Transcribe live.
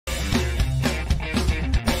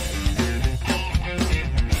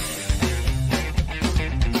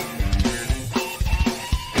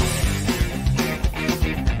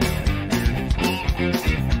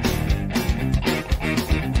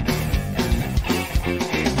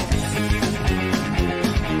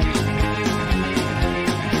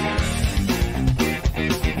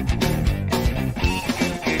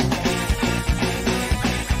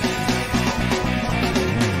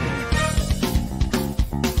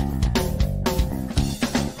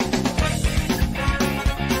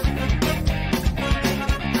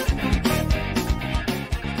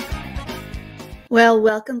Well,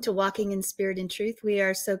 welcome to Walking in Spirit and Truth. We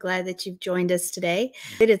are so glad that you've joined us today.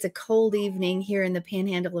 It is a cold evening here in the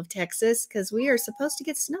panhandle of Texas because we are supposed to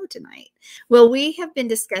get snow tonight. Well, we have been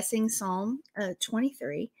discussing Psalm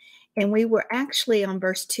 23, and we were actually on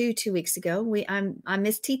verse 2 weeks ago. I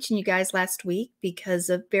missed teaching you guys last week because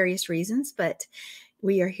of various reasons, but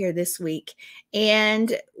we are here this week.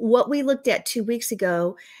 And what we looked at 2 weeks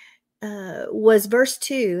ago was verse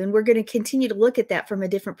 2, and we're going to continue to look at that from a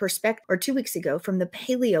different perspective, or 2 weeks ago from the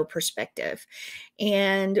paleo perspective.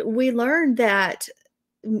 And we learned that,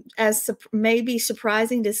 as maybe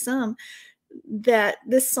surprising to some, that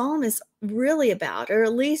this psalm is really about, or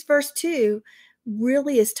at least verse 2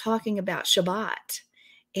 really is talking about Shabbat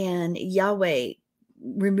and Yahweh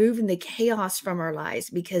removing the chaos from our lives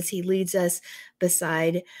because he leads us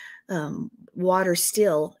beside water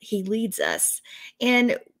still. He leads us.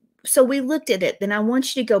 And so we looked at it. Then I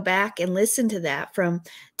want you to go back and listen to that from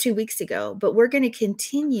 2 weeks ago. But we're going to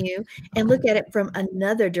continue and look at it from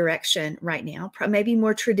another direction right now, maybe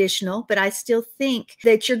more traditional. But I still think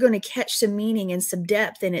that you're going to catch some meaning and some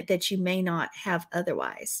depth in it that you may not have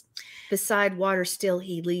otherwise. Beside water still,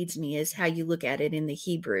 he leads me is how you look at it in the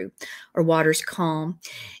Hebrew, or water's calm.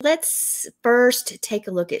 Let's first take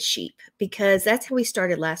a look at sheep, because that's how we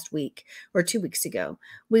started last week or 2 weeks ago.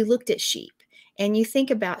 We looked at sheep. And you think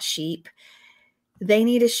about sheep, they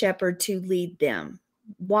need a shepherd to lead them.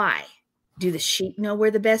 Why? Do the sheep know where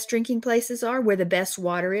the best drinking places are, where the best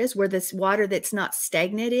water is, where this water that's not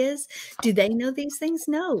stagnant is? Do they know these things?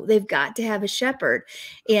 No, they've got to have a shepherd.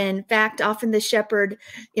 In fact, often the shepherd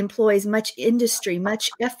employs much industry, much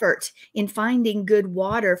effort in finding good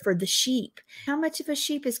water for the sheep. How much of a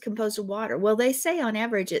sheep is composed of water? Well, they say on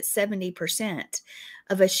average it's 70%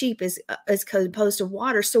 of a sheep is composed of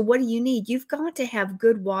water. So what do you need? You've got to have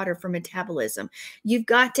good water for metabolism. You've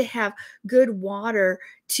got to have good water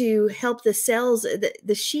to help the cells,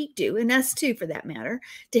 the sheep do, and us too for that matter,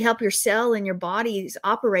 to help your cell and your bodies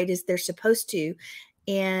operate as they're supposed to,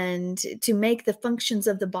 and to make the functions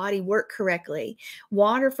of the body work correctly.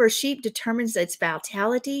 Water for sheep determines its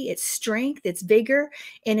vitality, its strength, its vigor,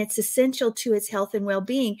 and it's essential to its health and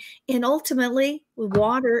well-being. And ultimately,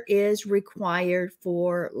 water is required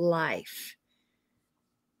for life.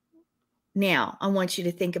 Now, I want you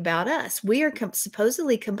to think about us. We are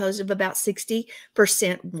supposedly composed of about 60%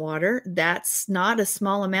 water. That's not a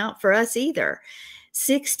small amount for us either.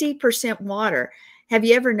 60% water. Have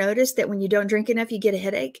you ever noticed that when you don't drink enough, you get a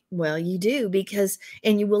headache? Well, you do,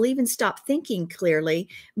 and you will even stop thinking clearly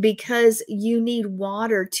because you need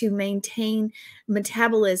water to maintain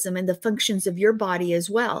metabolism and the functions of your body as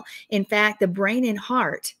well. In fact, the brain and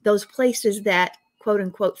heart, those places that quote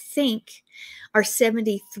unquote think, are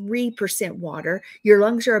 73% water. Your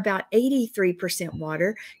lungs are about 83%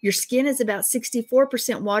 water. Your skin is about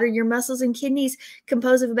 64% water. Your muscles and kidneys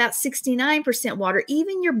compose of about 69% water.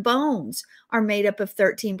 Even your bones are made up of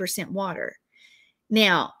 13% water.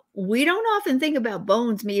 Now, we don't often think about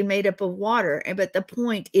bones being made up of water, but the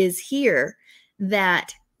point is here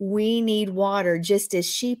that we need water just as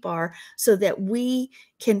sheep are so that we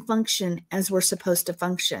can function as we're supposed to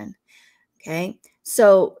function. Okay.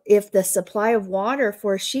 So if the supply of water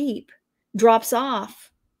for a sheep drops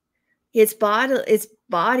off, its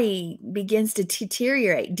body begins to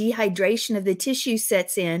deteriorate. Dehydration of the tissue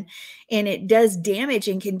sets in, and it does damage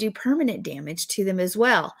and can do permanent damage to them as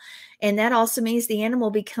well. And that also means the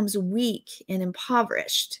animal becomes weak and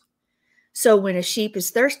impoverished. So when a sheep is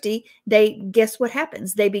thirsty, guess what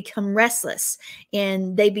happens? They become restless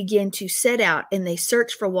and they begin to set out and they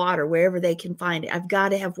search for water wherever they can find it. I've got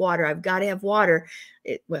to have water. I've got to have water.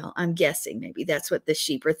 Well, I'm guessing maybe that's what the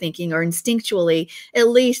sheep are thinking, or instinctually, at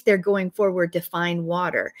least they're going forward to find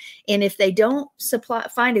water. And if they don't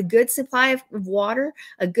find a good supply of water,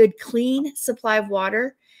 a good clean supply of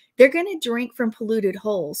water, they're going to drink from polluted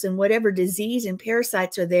holes, and whatever disease and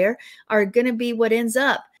parasites are there are going to be what ends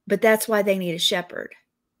up. But that's why they need a shepherd,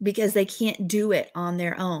 because they can't do it on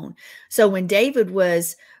their own. So when David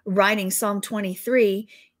was writing Psalm 23,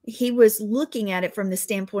 he was looking at it from the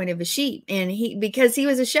standpoint of a sheep, and because he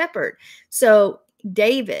was a shepherd. So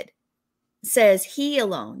David says he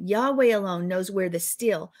alone, Yahweh alone, knows where the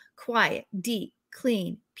still, quiet, deep,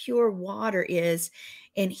 clean, pure water is.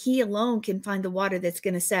 And he alone can find the water that's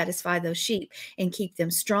going to satisfy those sheep and keep them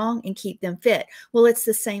strong and keep them fit. Well, it's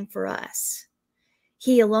the same for us.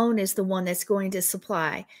 He alone is the one that's going to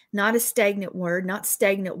supply, not a stagnant word, not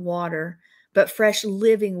stagnant water, but fresh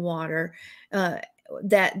living water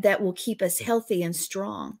that will keep us healthy and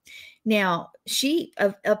strong. Now, sheep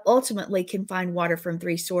ultimately can find water from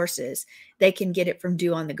 3 sources. They can get it from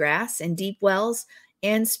dew on the grass and deep wells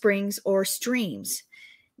and springs or streams.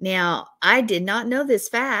 Now, I did not know this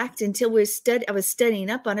fact until I was studying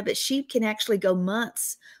up on it, but sheep can actually go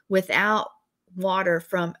months without water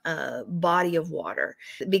from a body of water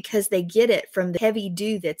because they get it from the heavy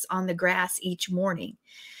dew that's on the grass each morning.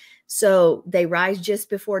 So they rise just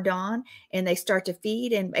before dawn and they start to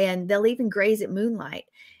feed, and they'll even graze at moonlight.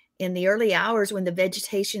 In the early hours when the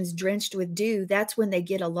vegetation's drenched with dew, that's when they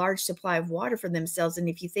get a large supply of water for themselves. And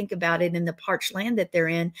if you think about it, in the parched land that they're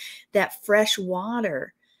in, that fresh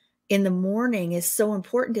water in the morning is so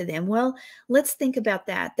important to them. Well, let's think about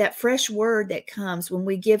that fresh word that comes when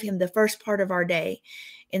we give him the first part of our day,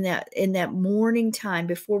 in that morning time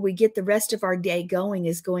before we get the rest of our day going,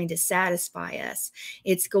 is going to satisfy us.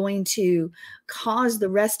 It's going to cause the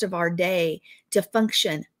rest of our day to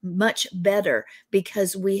function much better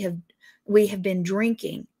because we have been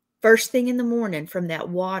drinking first thing in the morning from that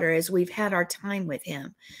water as we've had our time with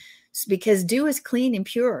him. Because dew is clean and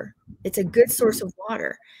pure. It's a good source of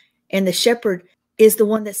water. And the shepherd is the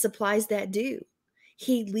one that supplies that dew.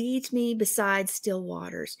 He leads me beside still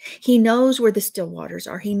waters. He knows where the still waters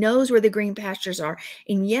are. He knows where the green pastures are.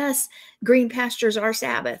 And yes, green pastures are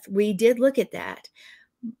Sabbath. We did look at that.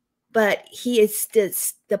 But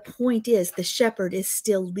the point is, the shepherd is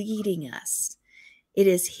still leading us. It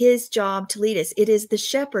is his job to lead us. It is the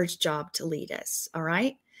shepherd's job to lead us. All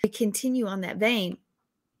right. We continue on that vein.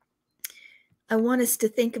 I want us to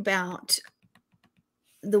think about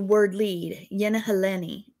the word lead,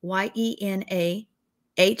 Yenahaleni, Yenahaleni.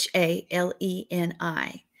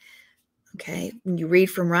 Okay, when you read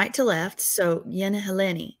from right to left, so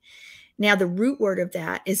Yenahaleni. Now, the root word of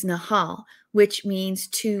that is Nahal, which means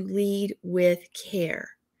to lead with care.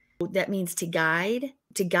 That means to guide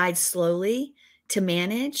slowly, to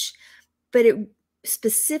manage, but it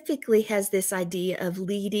specifically has this idea of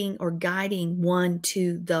leading or guiding one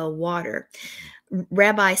to the water.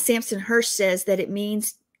 Rabbi Samson Hirsch says that it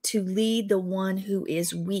means to lead the one who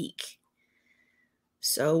is weak.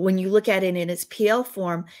 So when you look at it in its PL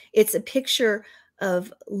form, it's a picture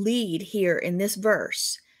of lead here in this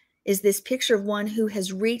verse, is this picture of one who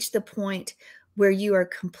has reached the point where you are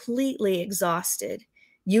completely exhausted.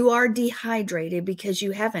 You are dehydrated because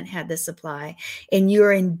you haven't had the supply, and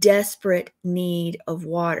you're in desperate need of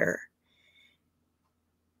water.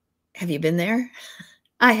 Have you been there?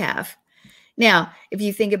 I have. Now, if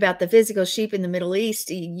you think about the physical sheep in the Middle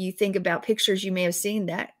East, you think about pictures you may have seen,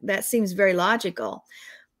 that seems very logical.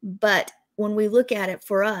 But when we look at it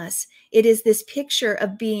for us, it is this picture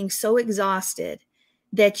of being so exhausted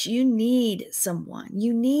that you need someone.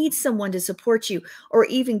 You need someone to support you or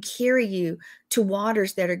even carry you to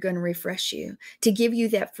waters that are going to refresh you, to give you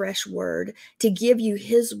that fresh word, to give you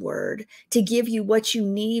his word, to give you what you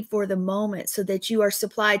need for the moment so that you are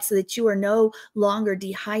supplied, so that you are no longer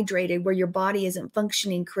dehydrated, where your body isn't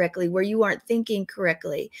functioning correctly, where you aren't thinking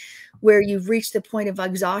correctly, where you've reached the point of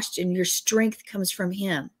exhaustion. Your strength comes from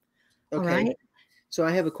him. Okay. All right. So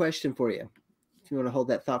I have a question for you. If you want to hold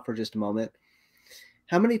that thought for just a moment.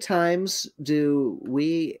 How many times do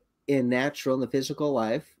we in the physical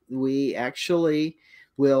life, we actually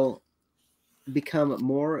will become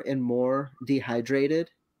more and more dehydrated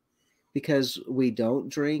because we don't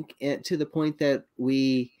drink, and to the point that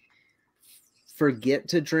we forget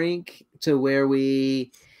to drink, to where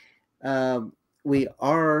we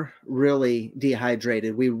are really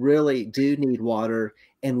dehydrated. We really do need water,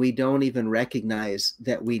 and we don't even recognize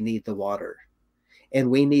that we need the water. And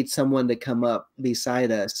we need someone to come up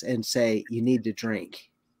beside us and say, you need to drink.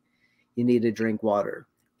 You need to drink water.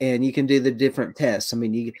 And you can do the different tests. I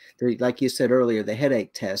mean, like you said earlier, the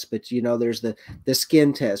headache test, but there's the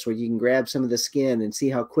skin test where you can grab some of the skin and see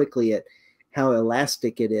how quickly how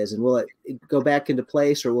elastic it is. And will it go back into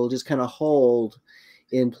place, or will it just kind of hold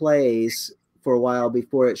in place for a while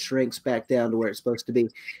before it shrinks back down to where it's supposed to be?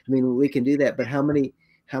 I mean, we can do that, but how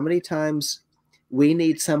many times we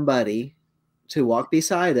need somebody to walk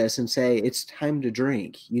beside us and say, it's time to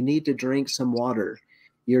drink. You need to drink some water.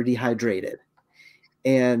 You're dehydrated.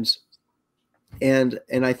 And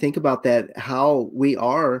I think about that, how we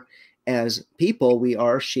are as people. We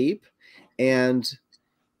are sheep. And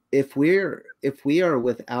if we are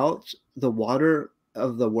without the water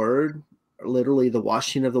of the word, literally the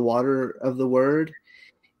washing of the water of the word,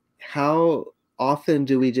 how often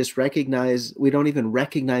do we just recognize, we don't even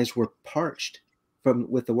recognize we're parched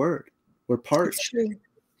with the word. We're parched.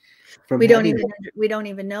 We don't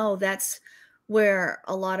even know. That's where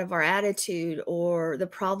a lot of our attitude or the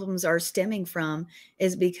problems are stemming from,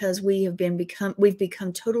 is because we've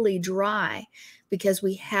become totally dry because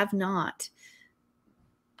we have not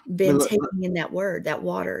been taking in that word, that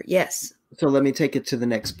water. Yes. So let me take it to the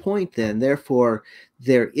next point then. Therefore,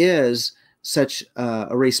 there is such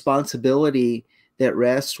a responsibility that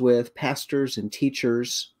rests with pastors and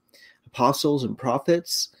teachers, apostles and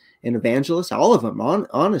prophets and evangelists, all of them,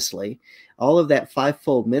 honestly, all of that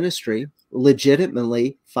fivefold ministry,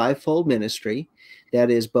 legitimately fivefold ministry,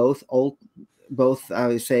 that is both I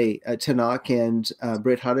would say Tanakh and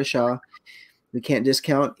Brit Hadashah. We can't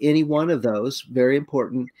discount any one of those, very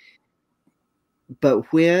important.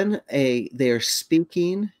 But when they're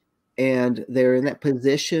speaking and they're in that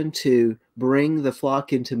position to bring the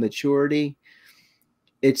flock into maturity,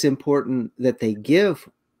 it's important that they give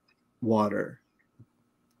water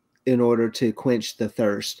in order to quench the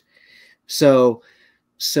thirst. So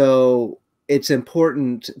it's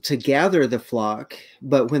important to gather the flock,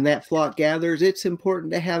 but when that flock gathers, it's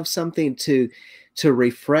important to have something to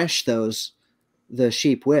refresh the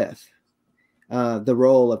sheep with. The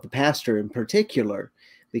role of the pastor in particular,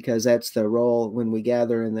 because that's the role when we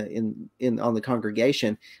gather on the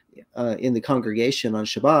congregation on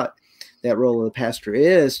Shabbat. That role of the pastor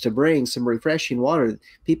is to bring some refreshing water.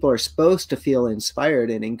 People are supposed to feel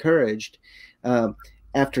inspired and encouraged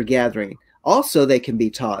after gathering. Also, they can be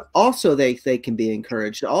taught. Also, they can be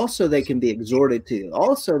encouraged. Also, they can be exhorted to.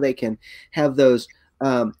 Also, they can have those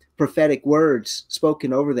prophetic words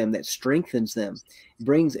spoken over them that strengthens them,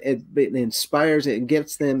 it inspires it, and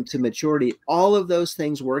gets them to maturity. All of those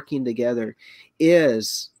things working together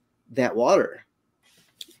is that water.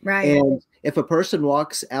 Right. And if a person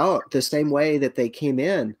walks out the same way that they came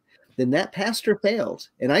in, then that pastor failed.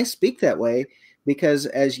 And I speak that way because,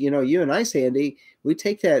 as you know, you and I, Sandi, we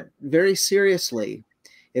take that very seriously.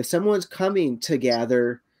 If someone's coming to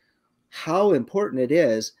gather, how important it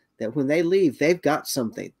is that when they leave, they've got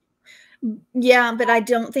something. Yeah, but I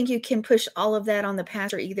don't think you can push all of that on the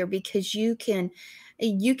pastor either, because you can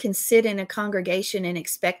sit in a congregation and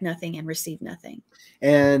expect nothing and receive nothing.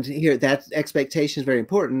 And here, that expectation is very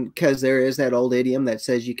important, because there is that old idiom that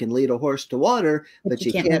says you can lead a horse to water, but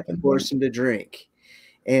you can't force him to drink.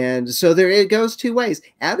 And so it goes two ways.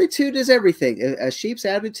 Attitude is everything. A sheep's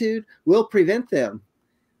attitude will prevent them.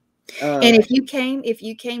 And if you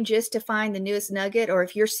came just to find the newest nugget, or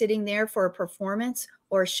if you're sitting there for a performance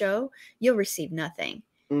or a show, you'll receive nothing.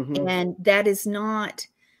 Mm-hmm. And that is not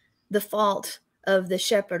the fault of the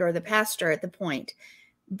shepherd or the pastor at the point.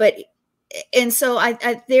 And so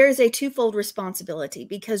there is a twofold responsibility,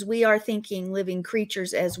 because we are thinking living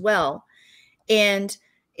creatures as well. And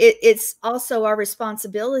it's also our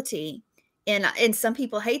responsibility. And some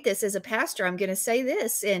people hate this as a pastor. I'm going to say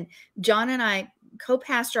this. And John and I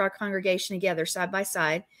co-pastor our congregation together, side by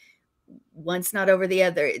side. One's not over the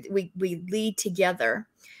other. We lead together.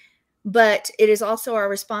 But it is also our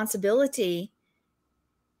responsibility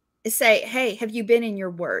to say, hey, have you been in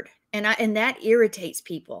your word? And that irritates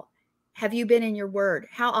people. Have you been in your word?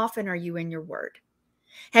 How often are you in your word?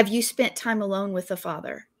 Have you spent time alone with the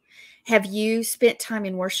Father? Have you spent time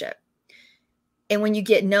in worship? And when you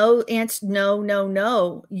get no answer,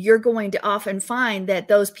 no, you're going to often find that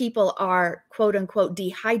those people are, quote unquote,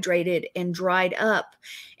 dehydrated and dried up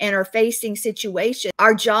and are facing situations.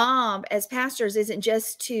 Our job as pastors isn't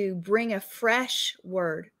just to bring a fresh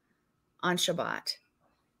word on Shabbat,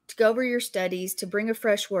 to go over your studies, to bring a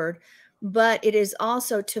fresh word, but it is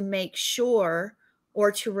also to make sure,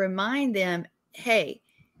 or to remind them, hey,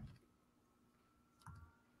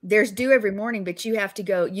 there's dew every morning, but you have to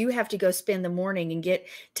go spend the morning and get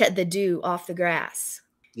the dew off the grass.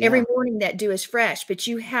 Yeah. Every morning that dew is fresh, but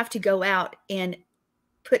you have to go out and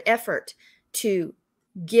put effort to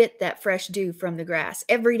get that fresh dew from the grass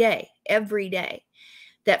every day,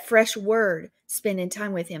 that fresh word, spending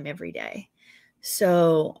time with him every day.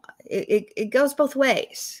 So it goes both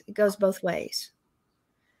ways. It goes both ways.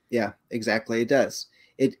 Yeah, exactly. It does.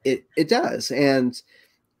 It does. And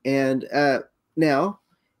now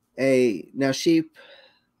sheep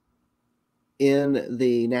in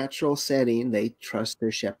the natural setting, they trust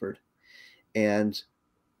their shepherd. And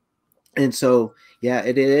so, yeah,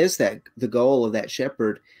 it is that the goal of that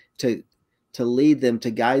shepherd to lead them, to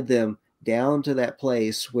guide them down to that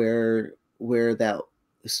place where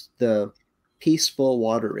the peaceful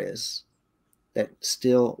water is, that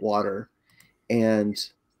still water,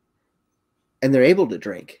 and they're able to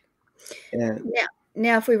drink. And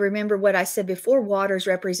now, if we remember what I said before, waters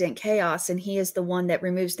represent chaos, and he is the one that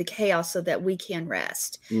removes the chaos so that we can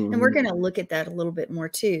rest. Mm-hmm. And we're going to look at that a little bit more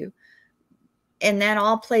too. And that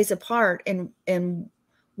all plays a part in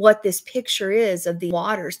what this picture is of the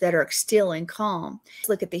waters that are still and calm. Let's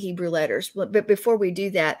look at the Hebrew letters. But before we do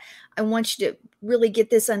that, I want you to really get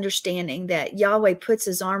this understanding that Yahweh puts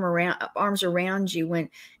his arms around you when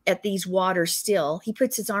at these waters still. He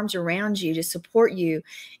puts his arms around you to support you,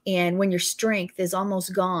 and when your strength is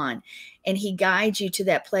almost gone, and he guides you to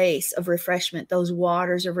that place of refreshment, those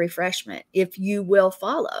waters of refreshment, if you will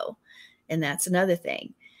follow. And that's another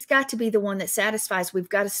thing. It's got to be the one that satisfies. We've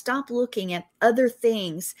got to stop looking at other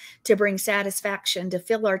things to bring satisfaction, to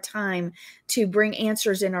fill our time, to bring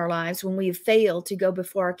answers in our lives when we've failed to go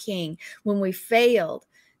before our King, when we failed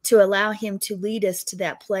to allow him to lead us to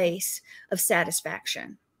that place of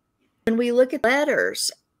satisfaction. When we look at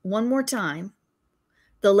letters, one more time,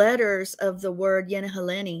 the letters of the word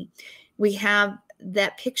Yenahaleni, we have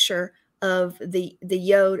that picture of the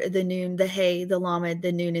yod, the nun, the hey, the lamed,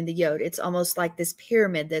 the nun, and the yod. It's almost like this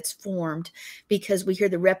pyramid that's formed because we hear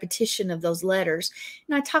the repetition of those letters.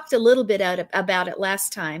 And I talked a little bit about it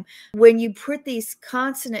last time. When you put these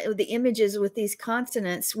the images with these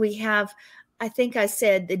consonants, we have, I think I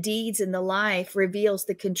said, the deeds and the life reveals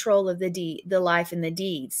the control of the life and the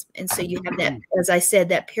deeds. And so you have that, as I said,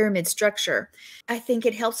 that pyramid structure. I think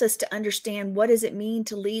it helps us to understand, what does it mean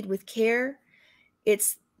to lead with care?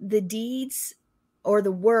 It's the deeds or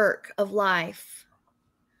the work of life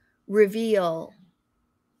reveal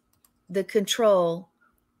the control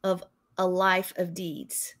of a life of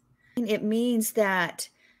deeds. It means that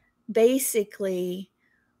basically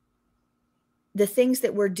the things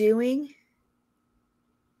that we're doing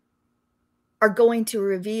are going to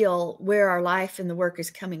reveal where our life and the work is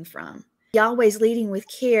coming from. Yahweh's leading with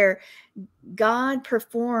care. God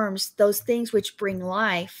performs those things which bring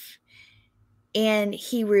life, and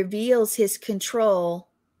he reveals his control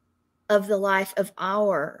of the life of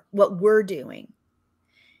what we're doing.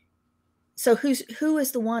 So who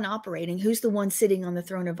is the one operating? Who's the one sitting on the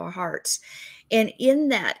throne of our hearts? And in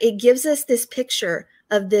that, it gives us this picture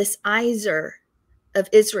of this Izer of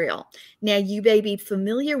Israel. Now, you may be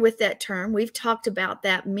familiar with that term. We've talked about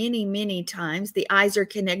that many, many times. The Izer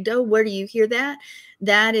Kenegdo. Where do you hear that?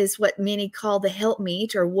 That is what many call the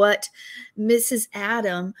helpmeet, or what Mrs.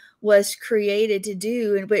 Adam was created to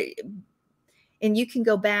do. And you can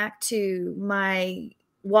go back to my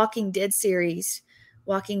Walking Dead series,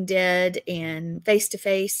 Walking Dead and Face to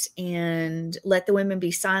Face and Let the Women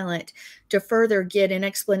Be Silent, to further get an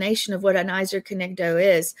explanation of what an Izer Kenegdo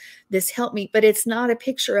is, this helpmeet. But it's not a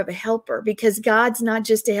picture of a helper, because God's not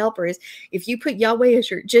just a helper. If you put Yahweh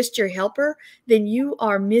as just your helper, then you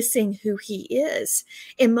are missing who he is.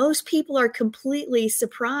 And most people are completely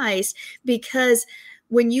surprised, because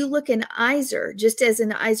when you look an Izer, just as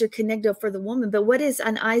an Izer Kenegdo for the woman, but what is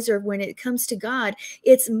an Izer when it comes to God?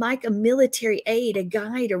 It's like a military aid, a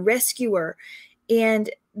guide, a rescuer. And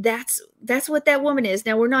that's what that woman is.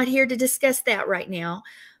 Now, we're not here to discuss that right now,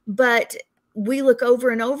 but we look over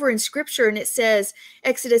and over in scripture, and it says,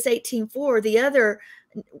 Exodus 18:4, the other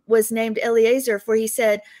was named Eliezer, for he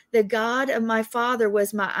said, the God of my father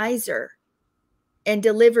was my Izer and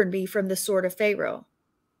delivered me from the sword of Pharaoh.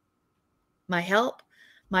 My help,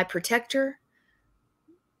 my protector,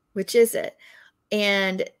 which is it?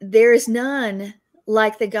 And there is none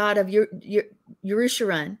like the God of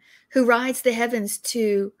Yerushalayim, who rides the heavens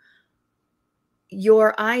to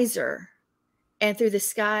your Izer and through the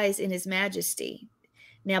skies in his majesty.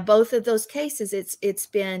 Now, both of those cases, it's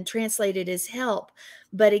been translated as help,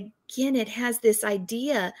 but again, it has this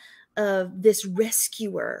idea of this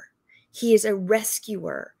rescuer. He is a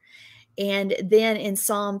rescuer. And then in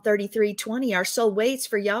Psalm 33:20, our soul waits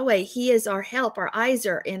for Yahweh. He is our help, our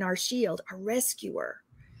Izer, and our shield, our rescuer,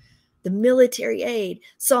 the military aid.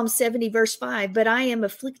 Psalm 70:5, but I am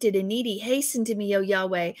afflicted and needy. Hasten to me, O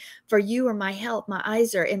Yahweh, for you are my help, my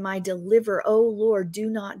Izer, and my deliverer. O Lord, do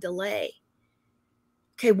not delay.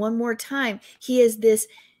 Okay, one more time. He is this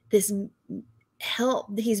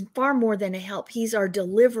help. He's far more than a help. He's our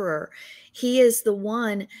deliverer. He is the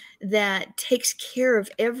one that takes care of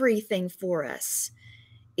everything for us.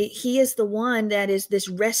 He is the one that is this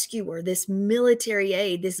rescuer, this military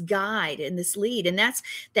aid, this guide, and this lead. And that's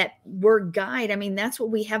that word guide. I mean, that's what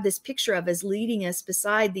we have this picture of, as leading us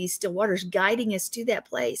beside these still waters, guiding us to that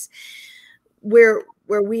place where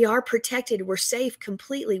we are protected, we're safe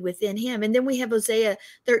completely within him. And then we have Hosea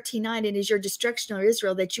 13:9, it is your destruction, O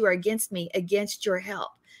Israel, that you are against me, against your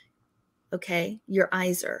help. Okay, your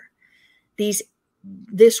Izer.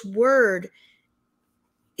 This word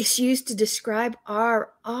is used to describe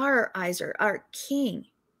our Izer, our king.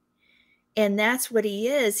 And that's what he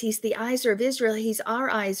is. He's the Izer of Israel. He's our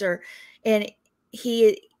Izer. And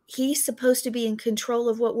he's supposed to be in control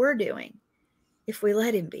of what we're doing if we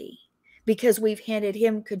let him be. because we've handed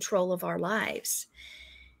him control of our lives.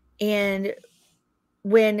 And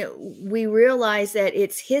when we realize that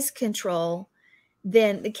it's his control,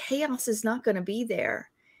 then the chaos is not going to be there.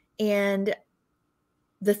 And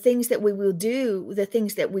the things that we will do, the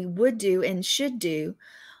things that we would do and should do,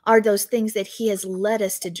 are those things that he has led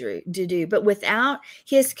us to do. But without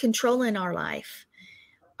his control in our life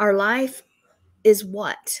is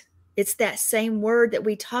what? It's that same word that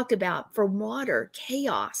we talked about for water,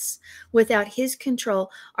 chaos. Without his control,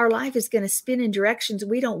 our life is going to spin in directions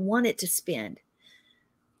we don't want it to spin.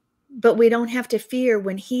 But we don't have to fear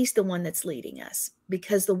when he's the one that's leading us,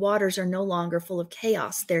 because the waters are no longer full of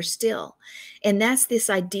chaos. They're still. And that's this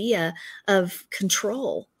idea of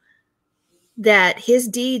control, that his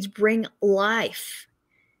deeds bring life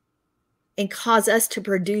and cause us to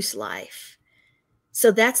produce life. So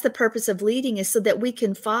that's the purpose of leading, is so that we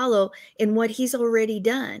can follow in what he's already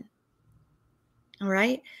done. All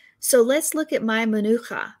right. So let's look at my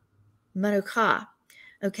manucha.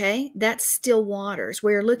 Okay, that's still waters.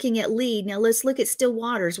 We're looking at lead. Now let's look at still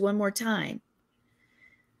waters one more time.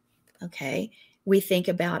 Okay, we think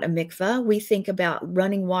about a mikvah. We think about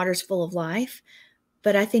running waters full of life.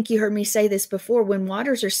 But I think you heard me say this before. When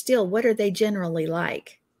waters are still, what are they generally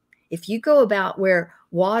like? If you go about where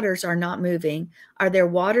waters are not moving, are there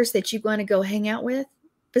waters that you want to go hang out with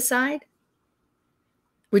beside?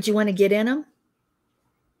 Would you want to get in them?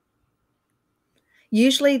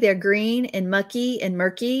 Usually they're green and mucky and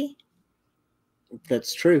murky.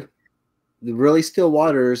 That's true. The really still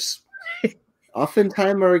waters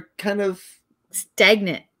oftentimes are kind of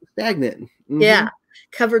stagnant. Mm-hmm. Yeah,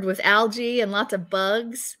 covered with algae and lots of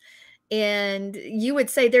bugs. And you would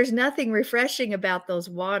say there's nothing refreshing about those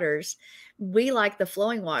waters. We like the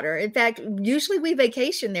flowing water. In fact, usually we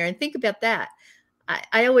vacation there. And think about that.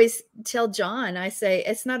 I always tell John, I say,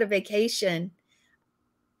 it's not a vacation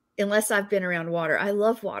unless I've been around water. I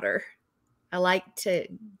love water. I like to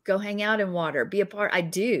go hang out in water, be a part. I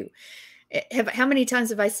do. How many times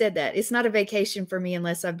have I said that? It's not a vacation for me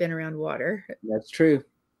unless I've been around water. That's true.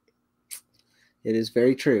 It is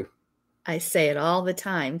very true. I say it all the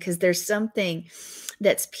time because there's something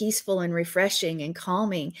that's peaceful and refreshing and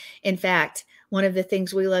calming. In fact, one of the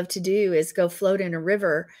things we love to do is go float in a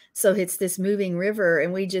river. So it's this moving river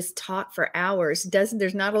and we just talk for hours.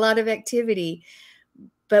 There's not a lot of activity,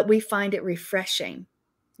 but we find it refreshing.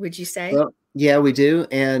 Would you say? Well, yeah, we do.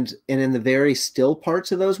 And in the very still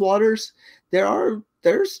parts of those waters,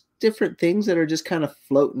 there's different things that are just kind of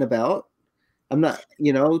floating about. I'm not,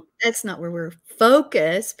 that's not where we're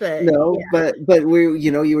focused, but no, yeah. but we,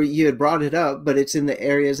 you had brought it up, but it's in the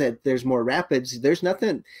areas that there's more rapids. There's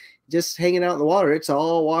nothing just hanging out in the water. It's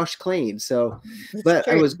all washed clean. So, but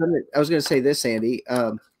I was going to say this, Sandi,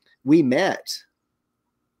 we met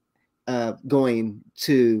going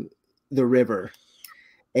to the river.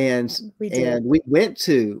 And we went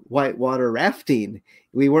to whitewater rafting.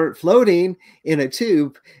 We weren't floating in a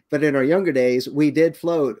tube, but in our younger days, we did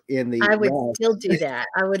float in the I would still do that.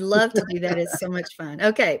 I would love to do that. It's so much fun.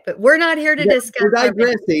 Okay, but we're not here to discuss. We're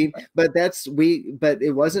digressing, but but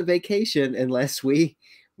it wasn't vacation unless we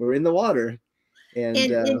were in the water. And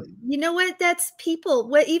you know what? That's people.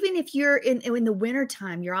 Even if you're in the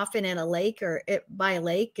wintertime, you're often in a lake or by a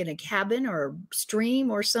lake in a cabin or a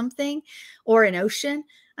stream or something, or an ocean.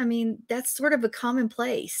 I mean, that's sort of a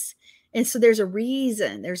commonplace. And so there's a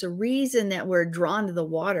reason that we're drawn to the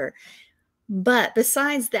water. But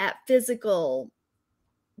besides that physical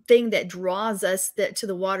thing that draws us to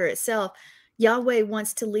the water itself, Yahweh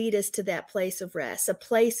wants to lead us to that place of rest, a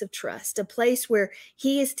place of trust, a place where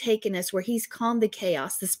he has taken us, where he's calmed the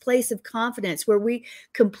chaos, this place of confidence where we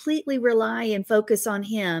completely rely and focus on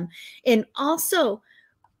him. And also,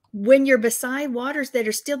 when you're beside waters that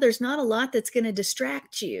are still, there's not a lot that's going to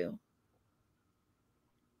distract you.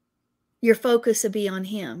 Your focus will be on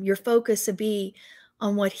him. Your focus will be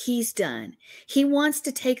on what he's done. He wants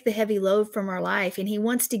to take the heavy load from our life, and he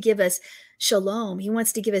wants to give us shalom. He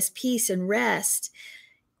wants to give us peace and rest.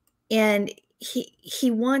 And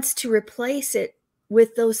he wants to replace it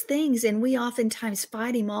with those things, and we oftentimes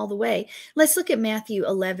fight him all the way. Let's look at Matthew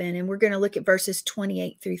 11, and we're going to look at verses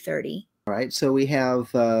 28 through 30. All right, so we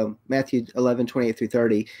have Matthew 11, 28 through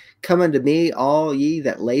 30. Come unto me, all ye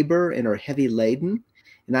that labor and are heavy laden,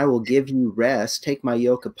 and I will give you rest. Take my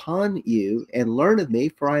yoke upon you and learn of me,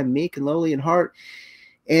 for I am meek and lowly in heart,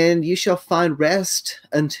 and you shall find rest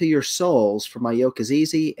unto your souls, for my yoke is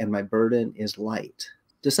easy and my burden is light.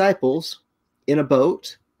 Disciples in a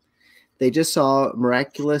boat, they just saw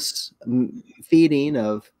miraculous feeding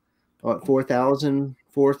of 4,000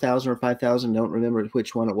 or 5,000. Don't remember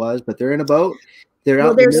which one it was, but they're in a boat. They're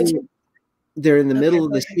out. They're in the Okay, middle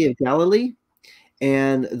of go the ahead. Sea of Galilee,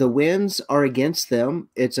 and the winds are against them.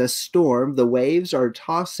 It's a storm. The waves are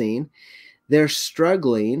tossing. They're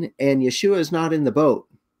struggling, and Yeshua is not in the boat.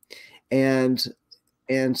 And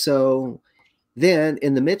so then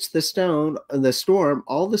in the midst of the storm,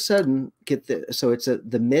 all of a sudden, so it's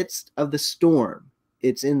the midst of the storm.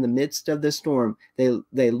 It's in the midst of the storm.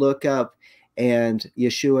 They look up, and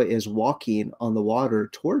Yeshua is walking on the water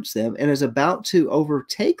towards them and is about to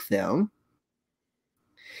overtake them.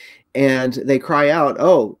 And they cry out,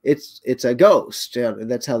 "Oh, it's a ghost!"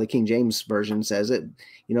 That's how the King James version says it.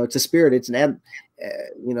 It's a spirit. It's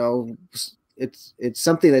it's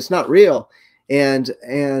something that's not real. And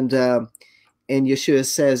Yeshua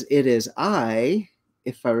says, "It is I,"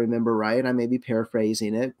 if I remember right. I may be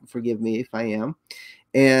paraphrasing it. Forgive me if I am.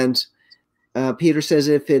 And Peter says,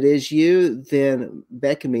 "If it is you, then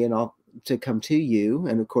beckon me and I'll to come to you."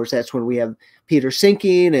 And of course, that's when we have Peter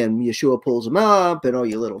sinking and Yeshua pulls him up and, "Oh,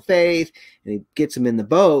 you little faith," and he gets him in the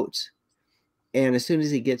boat. And as soon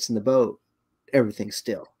as he gets in the boat, everything's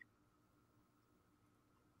still.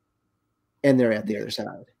 And they're at the other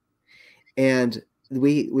side. And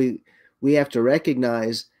we have to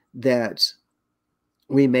recognize that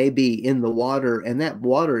we may be in the water, and that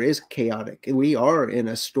water is chaotic. We are in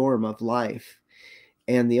a storm of life.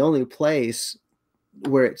 And the only place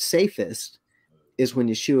where it's safest is when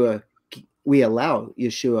we allow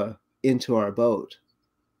Yeshua into our boat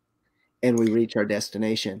and we reach our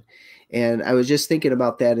destination. And I was just thinking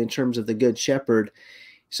about that in terms of the Good Shepherd.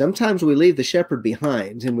 Sometimes we leave the shepherd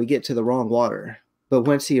behind and we get to the wrong water, but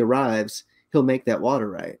once he arrives, he'll make that water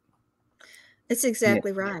right. That's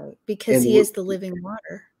exactly right, because And he is the living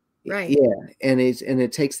water. Right. yeah, and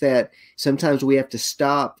it takes that. Sometimes we have to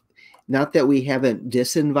stop. Not that we haven't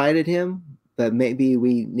disinvited him, but maybe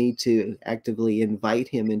we need to actively invite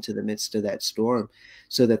him into the midst of that storm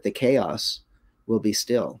so that the chaos will be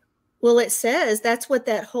still. Well, it says that's what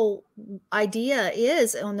that whole idea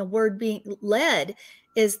is on the word being led,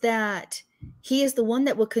 is that he is the one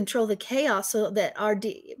that will control the chaos so that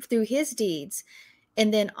through his deeds,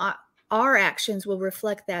 and then our actions will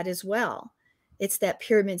reflect that as well. It's that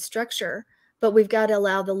pyramid structure, but we've got to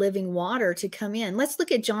allow the living water to come in. Let's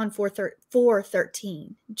look at John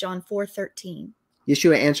 4:13. John 4:13.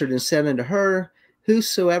 Yeshua answered and said unto her,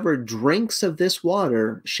 "Whosoever drinks of this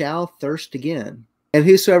water shall thirst again. And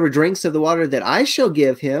whosoever drinks of the water that I shall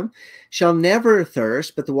give him shall never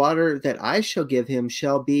thirst, but the water that I shall give him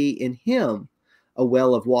shall be in him a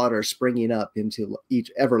well of water springing up into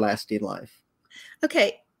each everlasting life."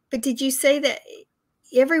 Okay, but did you say that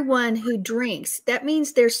everyone who drinks, that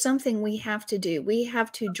means there's something we have to do. We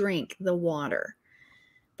have to drink the water.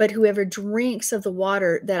 But whoever drinks of the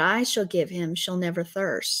water that I shall give him shall never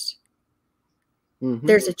thirst. Mm-hmm.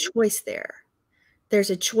 There's a choice there. There's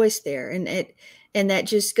a choice there. And that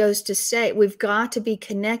just goes to say we've got to be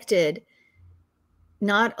connected,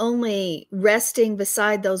 not only resting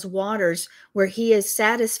beside those waters where he has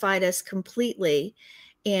satisfied us completely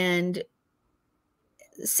and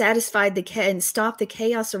satisfied and stop the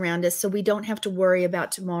chaos around us so we don't have to worry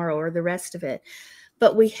about tomorrow or the rest of it.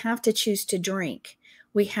 But we have to choose to drink.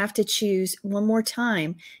 We have to choose one more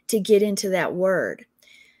time to get into that word.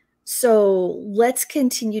 So let's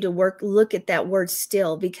continue to look at that word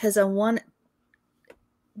still, because I want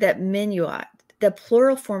that menuat, the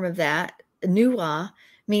plural form of that, nuah,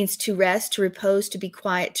 means to rest, to repose, to be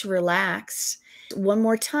quiet, to relax. One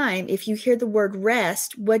more time, if you hear the word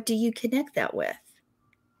rest, what do you connect that with?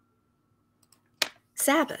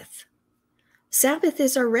 Sabbath. Sabbath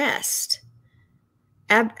is our rest.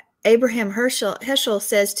 Abraham Heschel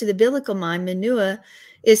says, to the biblical mind, menuah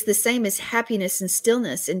is the same as happiness and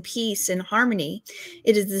stillness and peace and harmony.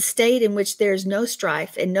 It is the state in which there is no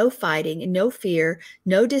strife and no fighting and no fear,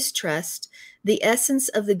 no distrust. The essence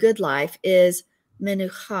of the good life is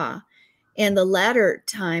menucha. And the latter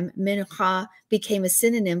time, menucha became a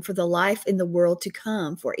synonym for the life in the world to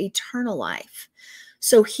come, for eternal life.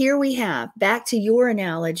 So here we have, back to your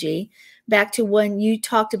analogy, back to when you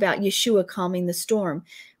talked about Yeshua calming the storm,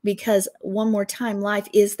 because one more time, life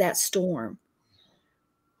is that storm.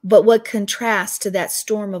 But what contrasts to that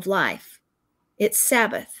storm of life? It's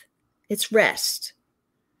Sabbath. It's rest.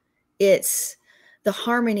 It's the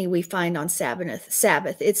harmony we find on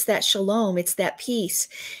Sabbath. It's that shalom. It's that peace.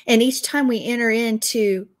 And each time we enter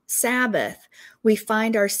into Sabbath, we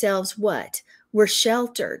find ourselves what? We're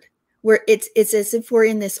sheltered. It's as if we're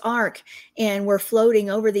in this ark and we're floating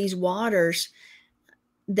over these waters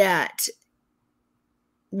that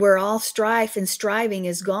where all strife and striving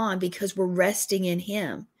is gone because we're resting in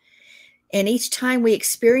him. And each time we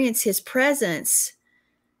experience his presence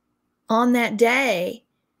on that day,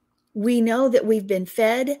 We know that we've been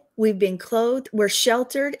fed, we've been clothed, we're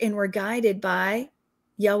sheltered, and we're guided by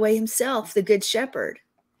Yahweh himself, the Good Shepherd.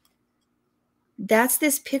 That's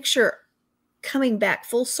this picture coming back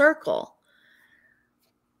full circle,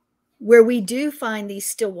 where we do find these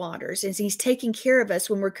still waters, and he's taking care of us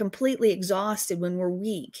when we're completely exhausted, when we're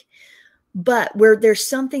weak. But where there's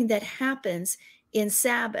something that happens in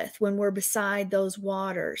Sabbath when we're beside those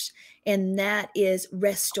waters, and that is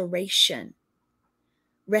restoration.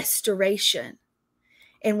 Restoration.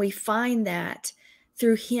 And we find that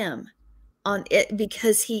through him on it,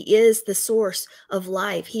 because he is the source of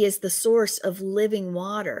life. He is the source of living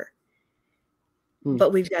water.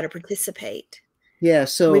 But we've got to participate. Yeah.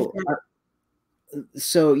 We've got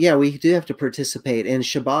So yeah, we do have to participate in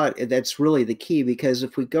Shabbat. That's really the key, because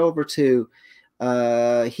if we go over to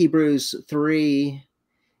Hebrews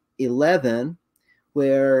 3:11,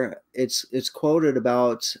 where it's quoted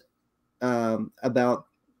about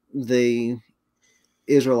the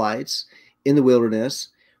Israelites in the wilderness,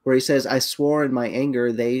 where he says, "I swore in my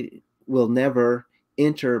anger they will never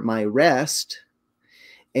enter my rest,"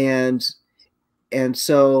 and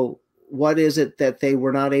so what is it that they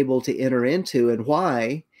were not able to enter into, and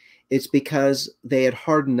why? It's because they had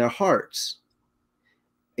hardened their hearts.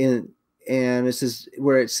 And this is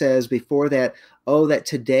where it says before that, "Oh, that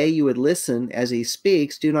today you would listen as he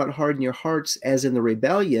speaks. Do not harden your hearts as in the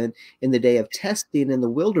rebellion in the day of testing in the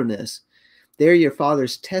wilderness. There your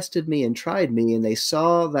fathers tested me and tried me, and they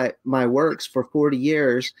saw that my works for 40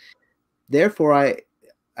 years. Therefore I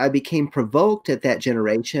became provoked at that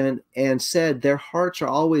generation and said, their hearts are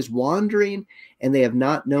always wandering, and they have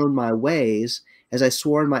not known my ways. As I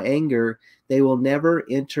swore in my anger, they will never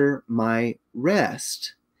enter my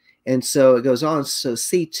rest." And so it goes on. "So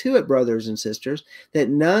see to it, brothers and sisters, that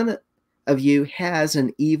none of you has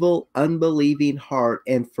an evil, unbelieving heart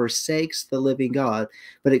and forsakes the living God,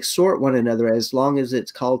 but exhort one another as long as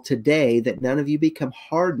it's called today, that none of you become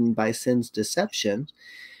hardened by sin's deception.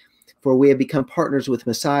 For we have become partners with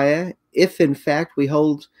Messiah, if in fact we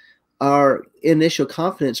hold our initial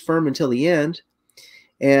confidence firm until the end."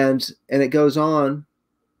 And it goes on,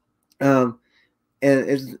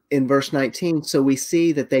 and in verse 19, "So we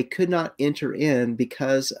see that they could not enter in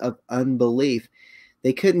because of unbelief."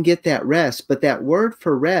 They couldn't get that rest. But that word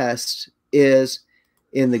for rest is,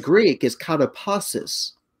 in the Greek, is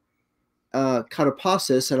katapasis.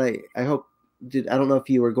 Katapasis, and I hope, I don't know if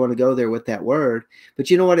you were going to go there with that word,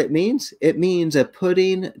 but you know what it means? It means a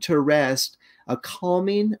putting to rest, a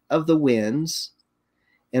calming of the winds,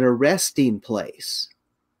 and a resting place.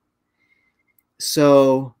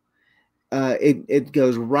 So it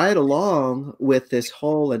goes right along with this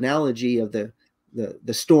whole analogy of the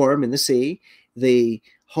storm in the sea, the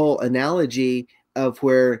whole analogy of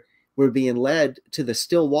where we're being led to the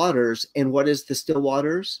still waters. And what is the still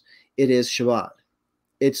waters? It is Shabbat.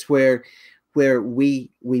 It's where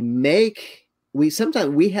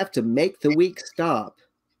sometimes we have to make the week stop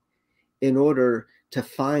in order to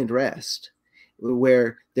find rest,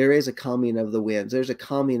 where there is a calming of the winds, there's a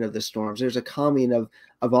calming of the storms, there's a calming of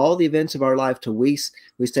all the events of our life, till we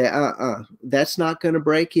say, that's not going to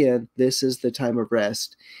break in. This is the time of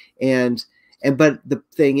rest. But the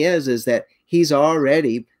thing is that he's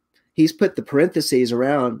put the parentheses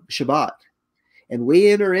around Shabbat, and we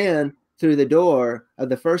enter in through the door of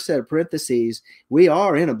the first set of parentheses. We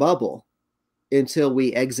are in a bubble until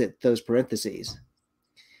we exit those parentheses.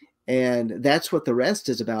 And that's what the rest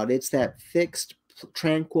is about. It's that fixed,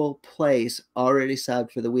 tranquil place already set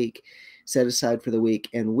aside for the week.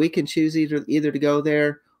 And we can choose either to go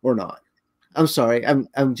there or not. I'm sorry.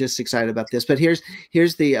 I'm just excited about this. But here's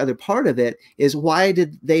the other part of it, is why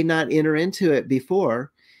did they not enter into it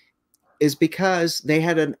before? Is because they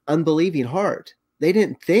had an unbelieving heart. They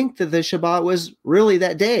didn't think that the Shabbat was really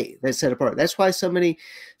that day that's set apart. That's why so many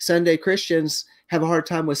Sunday Christians have a hard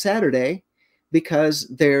time with Saturday, because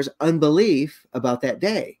there's unbelief about that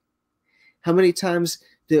day. How many times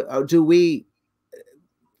do we,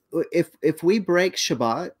 if we break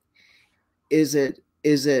Shabbat, is it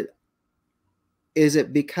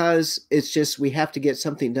because it's just we have to get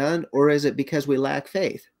something done, or is it because we lack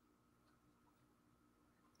faith?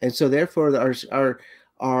 And so therefore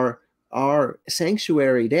our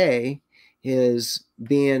sanctuary day is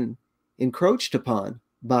being encroached upon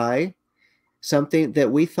by something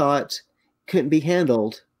that we thought couldn't be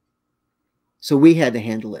handled. So we had to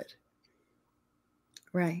handle it.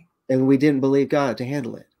 Right. And we didn't believe God to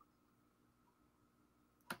handle it.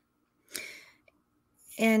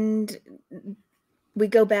 And we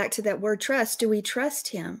go back to that word trust. Do we trust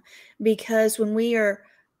him? Because when we are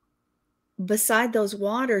beside those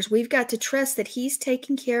waters, we've got to trust that he's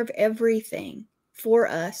taking care of everything for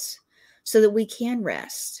us. so that we can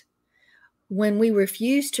rest. When we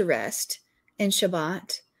refuse to rest in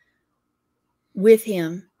Shabbat with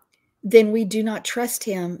him, then we do not trust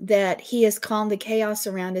him that he has calmed the chaos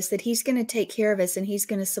around us, that he's going to take care of us and he's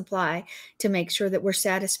going to supply to make sure that we're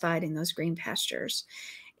satisfied in those green pastures.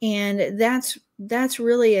 And that's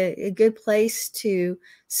really a good place to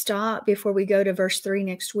stop before we go to verse 3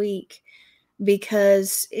 next week,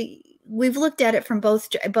 because we've looked at it from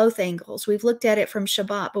both angles. We've looked at it from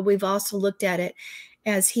Shabbat, but we've also looked at it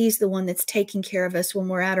as he's the one that's taking care of us when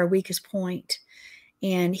we're at our weakest point.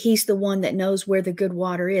 And he's the one that knows where the good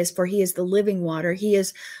water is, for he is the living water. He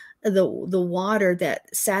is the water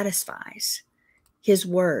that satisfies, his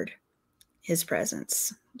word, his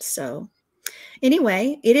presence. So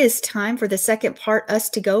anyway, it is time for the second part, us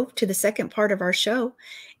to go to the second part of our show.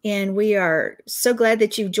 And we are so glad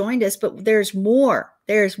that you've joined us, but there's more.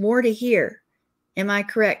 There's more to hear. Am I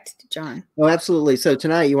correct, John? Oh, absolutely. So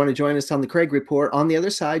tonight you want to join us on the Craig Report. On the other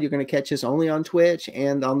side, you're going to catch us only on Twitch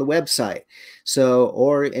and on the website.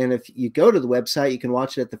 And if you go to the website, you can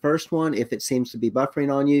watch it at the first one. If it seems to be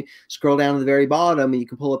buffering on you, scroll down to the very bottom and you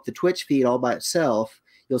can pull up the Twitch feed all by itself.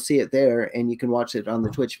 You'll see it there and you can watch it on the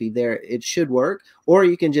Twitch feed there. It should work. Or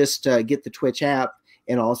you can just get the Twitch app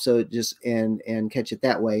and also just and catch it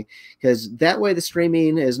that way, because that way the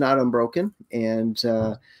streaming is not unbroken. And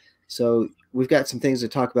so we've got some things to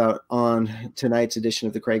talk about on tonight's edition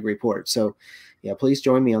of the Craig Report. So yeah, please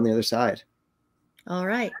join me on the other side. All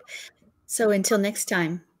right. So until next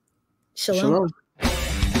time, shalom. Shalom.